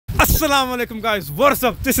Assalamu alaikum guys, what's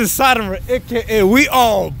up? This is Sadamer, aka We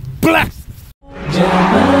All Blessed.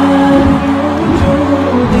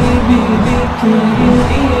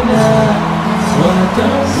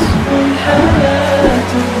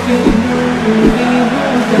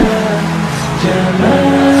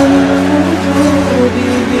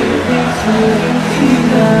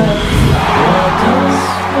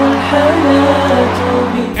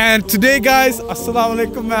 And today guys, assalamu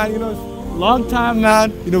alaikum man, long time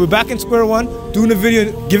man, we're back in square one, doing a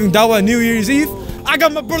video, giving Dawah New Year's Eve. I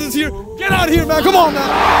got my brothers here, get out of here man, come on man,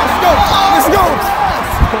 let's go.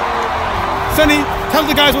 Sonny, tell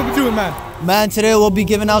the guys what we're doing man. Man, today we'll be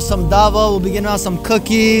giving out some Dawah, we'll be giving out some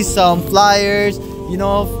cookies, some flyers,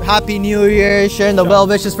 Happy New Year, sharing the well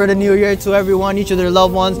wishes for the New Year to everyone, each of their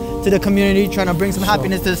loved ones, to the community, trying to bring some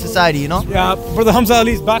happiness to the society, Yeah, Brother Hamza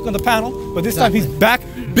Ali's back on the panel, but this time he's back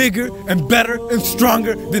bigger and better and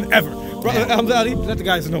stronger than ever. Brother Hamza Ali, let the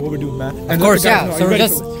guys know what we're doing, man. And of course, yeah. So we're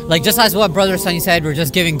just as what Brother Sunny said, we're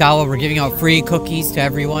just giving Dawah, we're giving out free cookies to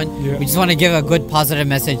everyone. Yeah. We just want to give a good positive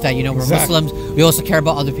message that, we're Muslims, we also care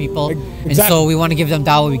about other people. And so we want to give them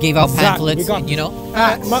Dawah. We gave out pamphlets,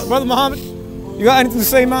 Brother Muhammad, you got anything to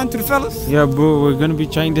say, man, to the fellas? Yeah, bro, we're going to be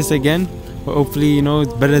trying this again. Hopefully,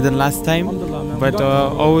 it's better than last time. But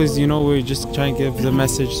always, we're just trying to give the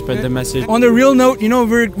message, spread the message. On the real note,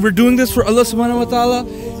 we're doing this for Allah subhanahu wa ta'ala.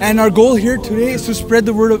 And our goal here today is to spread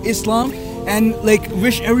the word of Islam and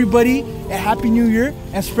wish everybody a happy new year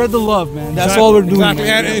and spread the love, man. That's all we're doing. Exactly.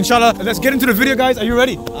 And inshallah, let's get into the video, guys. Are you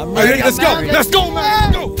ready? I'm ready. Let's go. Let's go,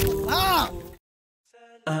 man. Let's go.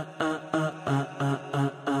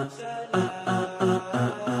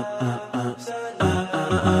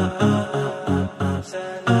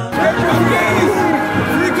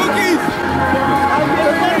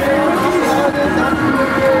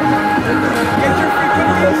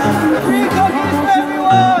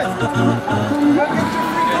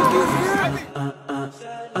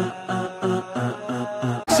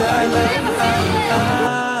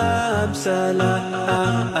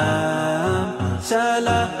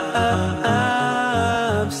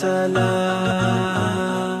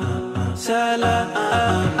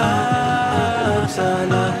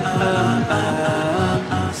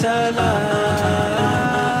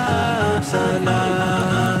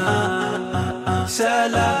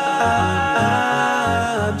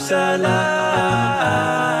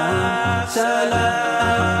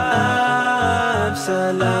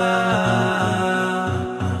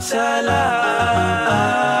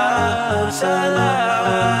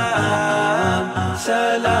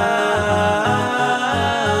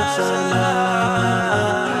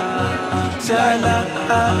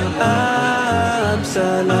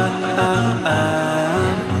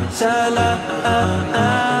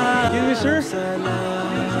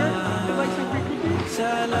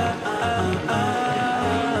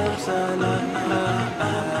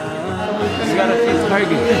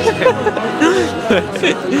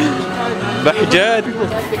 Bahjad.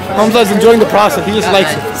 Hamza's enjoying the process, he just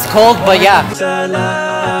likes it. It's cold, but yeah.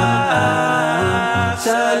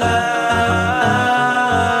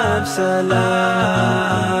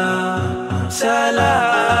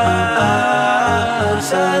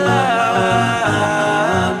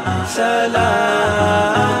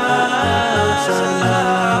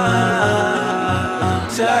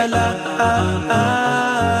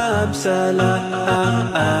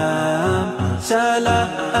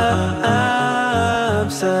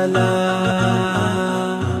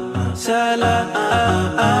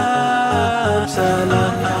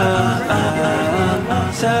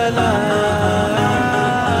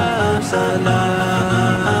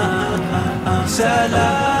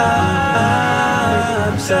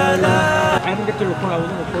 I didn't get to record, I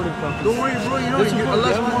wasn't recording properly. Don't worry, bro, Allah's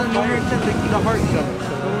the heart.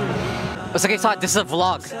 It's okay, so this is a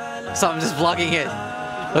vlog, so I'm just vlogging it.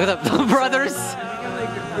 Look at the brothers.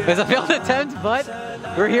 It's a failed attempt, but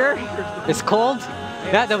we're here. It's cold.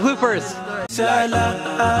 Yeah, the bloopers. Salam,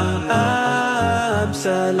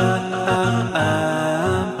 salam,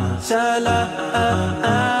 salam,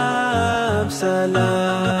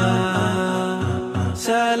 salam,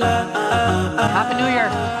 salam. Happy New Year.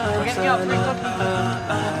 We're getting you a free cookie.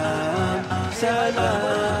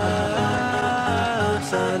 Salam,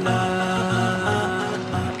 salam,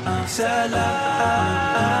 salam,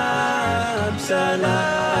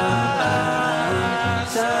 salam,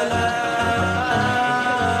 salam,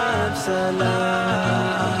 salam,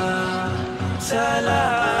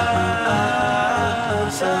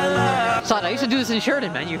 salam. Son, I used to do this in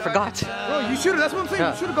Sheridan, man. You forgot. Bro, you should have. That's what I'm saying.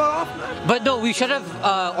 Yeah. You should have got off, man. But no, we should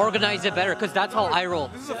have organized it better because that's how I roll.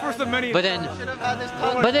 This is the first of many. But then,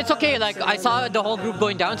 but it's okay. Like I saw the whole group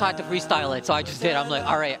going down, so I had to freestyle it. So I just did. I'm like,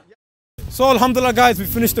 all right. So alhamdulillah, guys, we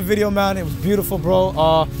finished the video, man. It was beautiful,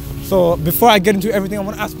 bro. So before I get into everything, I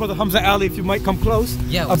want to ask Brother Hamza Ali if you might come close.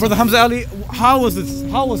 Yeah. Brother Hamza Ali, how was this?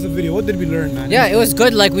 How was the video? What did we learn, man? Yeah, it was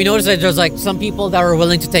good. Like we noticed that there's like some people that were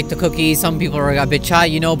willing to take the cookies. Some people were a bit shy,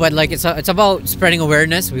 you know. But like it's about spreading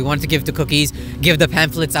awareness. We wanted to give the cookies, give the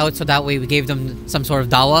pamphlets out, so that way we gave them some sort of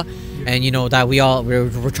dawah. And you know that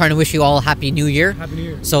we're trying to wish you all Happy New Year. Happy New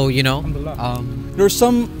Year. So you know, There's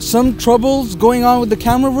some troubles going on with the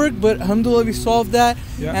camera work, but alhamdulillah we solved that.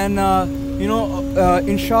 Yeah. And you know,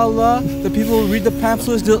 inshallah, the people who read the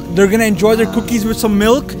pamphlets, they're gonna enjoy their cookies with some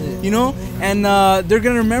milk, you know, and they're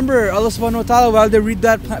gonna remember Allah subhanahu wa ta'ala while they read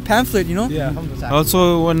that pamphlet, you know. Yeah, alhamdulillah.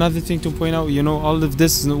 Also, another thing to point out, you know, all of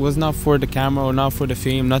this was not for the camera or not for the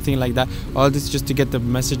fame, nothing like that. All this just to get the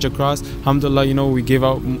message across. Alhamdulillah, you know, we gave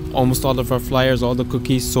out almost all of our flyers, all the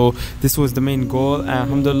cookies. So this was the main goal, and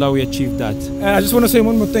alhamdulillah, we achieved that. And I just want to say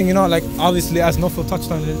one more thing, you know, like obviously as Nofil touched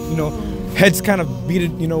on it, you know, heads kind of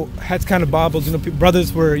beated, you know, heads kind of bobbled, you know,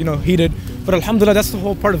 brothers were, you know, heated. But alhamdulillah, that's the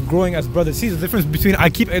whole part of growing as brothers. See the difference between, I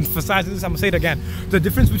keep emphasizing this, I'm gonna say it again. The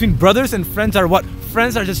difference between brothers and friends are what?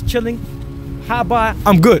 Friends are just chilling, hi bye,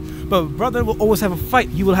 I'm good. But brother will always have a fight.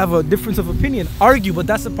 You will have a difference of opinion, argue, but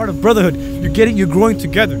that's a part of brotherhood. You're growing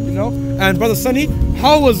together, you know? And Brother Sunny,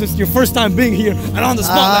 how was this your first time being here and on the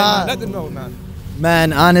spotlight, man? Let them know, man.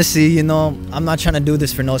 Man, honestly, you know, I'm not trying to do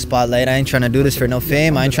this for no spotlight. I ain't trying to do this for no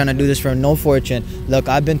fame. I ain't trying to do this for no fortune. Look,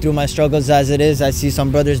 I've been through my struggles as it is. I see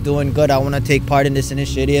some brothers doing good. I want to take part in this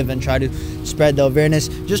initiative and try to spread the awareness.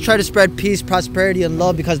 Just try to spread peace, prosperity, and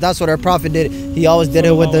love, because that's what our Prophet did. He always did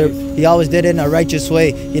it he always did it in a righteous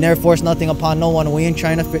way. He never forced nothing upon no one. We ain't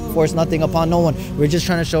trying to force nothing upon no one. We're just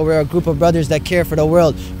trying to show we're a group of brothers that care for the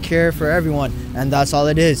world, care for everyone, and that's all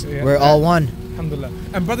it is. Yeah. We're all one. Alhamdulillah.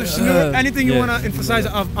 And Brother Shanur, anything you want to emphasize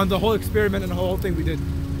on the whole experiment and the whole thing we did?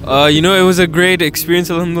 You know, it was a great experience,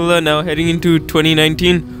 alhamdulillah. Now heading into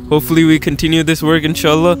 2019, hopefully we continue this work,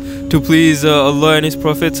 inshallah, to please Allah and His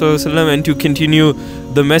Prophet sallallahu, and to continue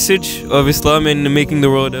the message of Islam and making the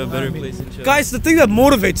world a better place, inshallah. Guys, the thing that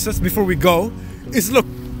motivates us before we go is, look,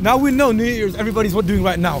 now we know New Year's, everybody's doing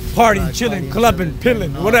right now. Partying, chilling, clubbing,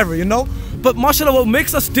 pilling, whatever, you know? But mashallah, what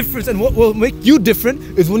makes us different and what will make you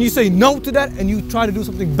different is when you say no to that and you try to do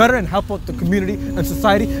something better and help out the community and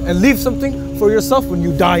society and leave something for yourself when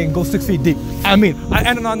you die and go 6 feet deep. I mean, I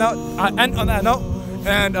end on that note.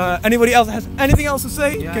 And anybody else has anything else to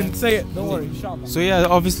say, you can say it. Don't worry, inshallah. So yeah,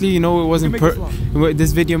 obviously, you know, it wasn't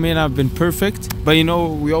this video may not have been perfect, but you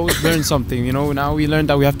know, we always learn something. You know, now we learned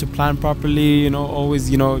that we have to plan properly. You know, always,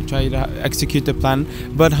 you know, try to execute the plan.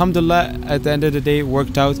 But alhamdulillah, at the end of the day, it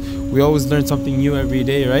worked out. We always learn something new every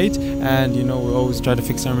day, right? And you know, we always try to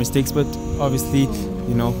fix our mistakes. But obviously,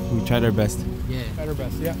 you know, we tried our best. yeah. Tried our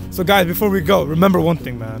best, yeah. So guys, before we go, remember one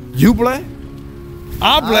thing, man. You bleh,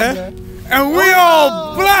 I bleh, and we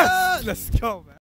all blessed. Let's go, man.